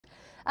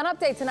An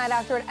update tonight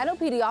after an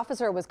NOPD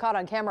officer was caught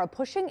on camera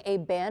pushing a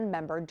band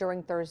member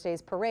during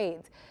Thursday's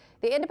parades.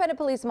 The Independent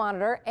Police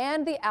Monitor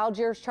and the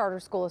Algiers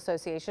Charter School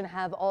Association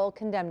have all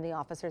condemned the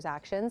officer's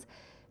actions.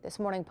 This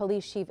morning,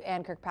 Police Chief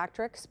Ann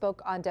Kirkpatrick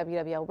spoke on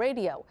WWL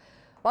radio.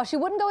 While she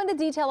wouldn't go into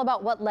detail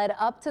about what led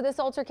up to this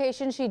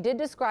altercation, she did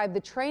describe the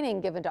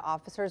training given to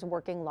officers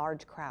working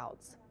large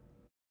crowds.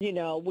 You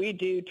know, we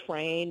do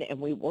train and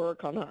we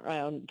work on our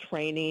own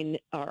training,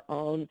 our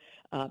own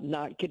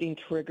not getting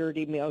triggered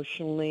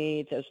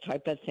emotionally, this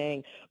type of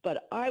thing.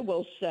 But I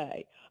will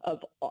say,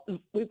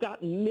 we've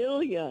got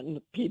million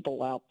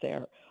people out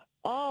there.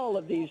 All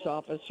of these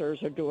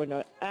officers are doing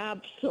an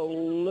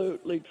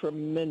absolutely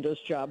tremendous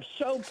job.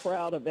 So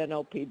proud of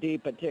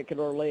NOPD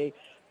particularly,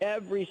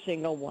 every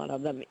single one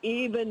of them,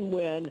 even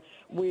when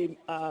we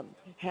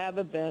have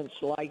events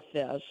like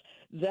this.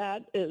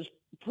 That is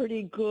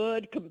pretty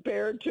good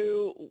compared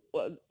to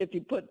if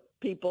you put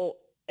people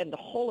and the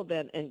whole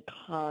event in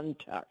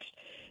context.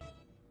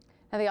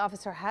 Now, the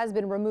officer has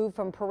been removed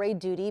from parade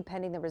duty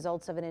pending the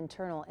results of an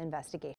internal investigation.